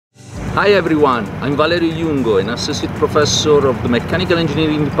Hi everyone, I'm Valerio Iungo, an Associate Professor of the Mechanical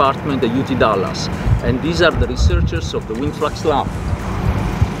Engineering Department at UTD, and these are the researchers of the Flux lab.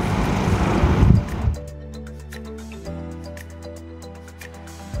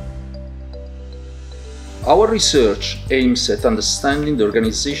 Our research aims at understanding the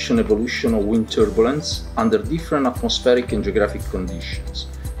organization evolution of wind turbulence under different atmospheric and geographic conditions,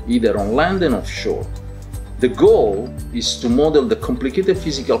 either on land and offshore. The goal is to model the complicated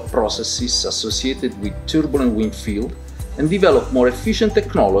physical processes associated with turbulent wind field and develop more efficient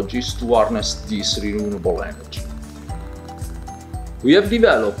technologies to harness this renewable energy. We have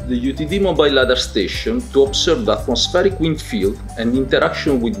developed the UTD mobile LiDAR station to observe the atmospheric wind field and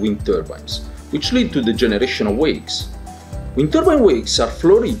interaction with wind turbines, which lead to the generation of wakes. Wind turbine wakes are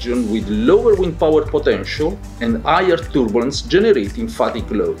flow regions with lower wind power potential and higher turbulence, generating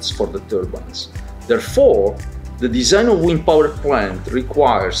fatigue loads for the turbines. Therefore, the design of wind power plant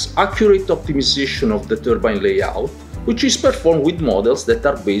requires accurate optimization of the turbine layout, which is performed with models that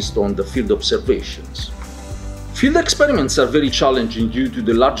are based on the field observations. Field experiments are very challenging due to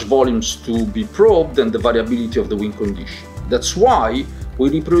the large volumes to be probed and the variability of the wind condition. That's why we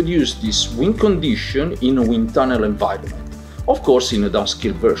reproduce this wind condition in a wind tunnel environment, of course in a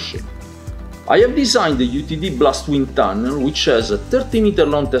downscale version. I have designed the UTD-B.L.A.S.T wind tunnel, which has a 30-meter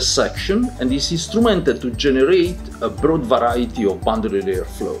long test section and is instrumented to generate a broad variety of boundary layer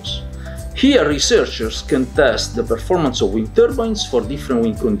flows. Here, researchers can test the performance of wind turbines for different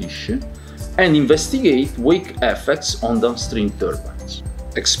wind conditions and investigate wake effects on downstream turbines.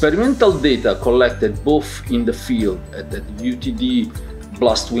 Experimental data collected both in the field and at the UTD-B.L.A.S.T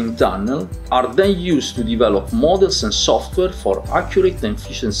wind tunnel are then used to develop models and software for accurate and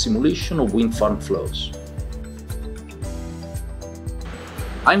efficient simulation of wind farm flows.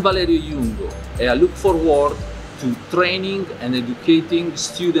 I'm Valerio Iungo, and I look forward to training and educating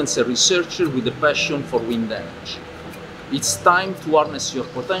students and researchers with a passion for wind energy. It's time to harness your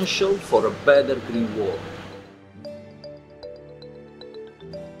potential for a better green world.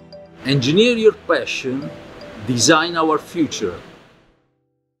 Engineer your passion, design our future.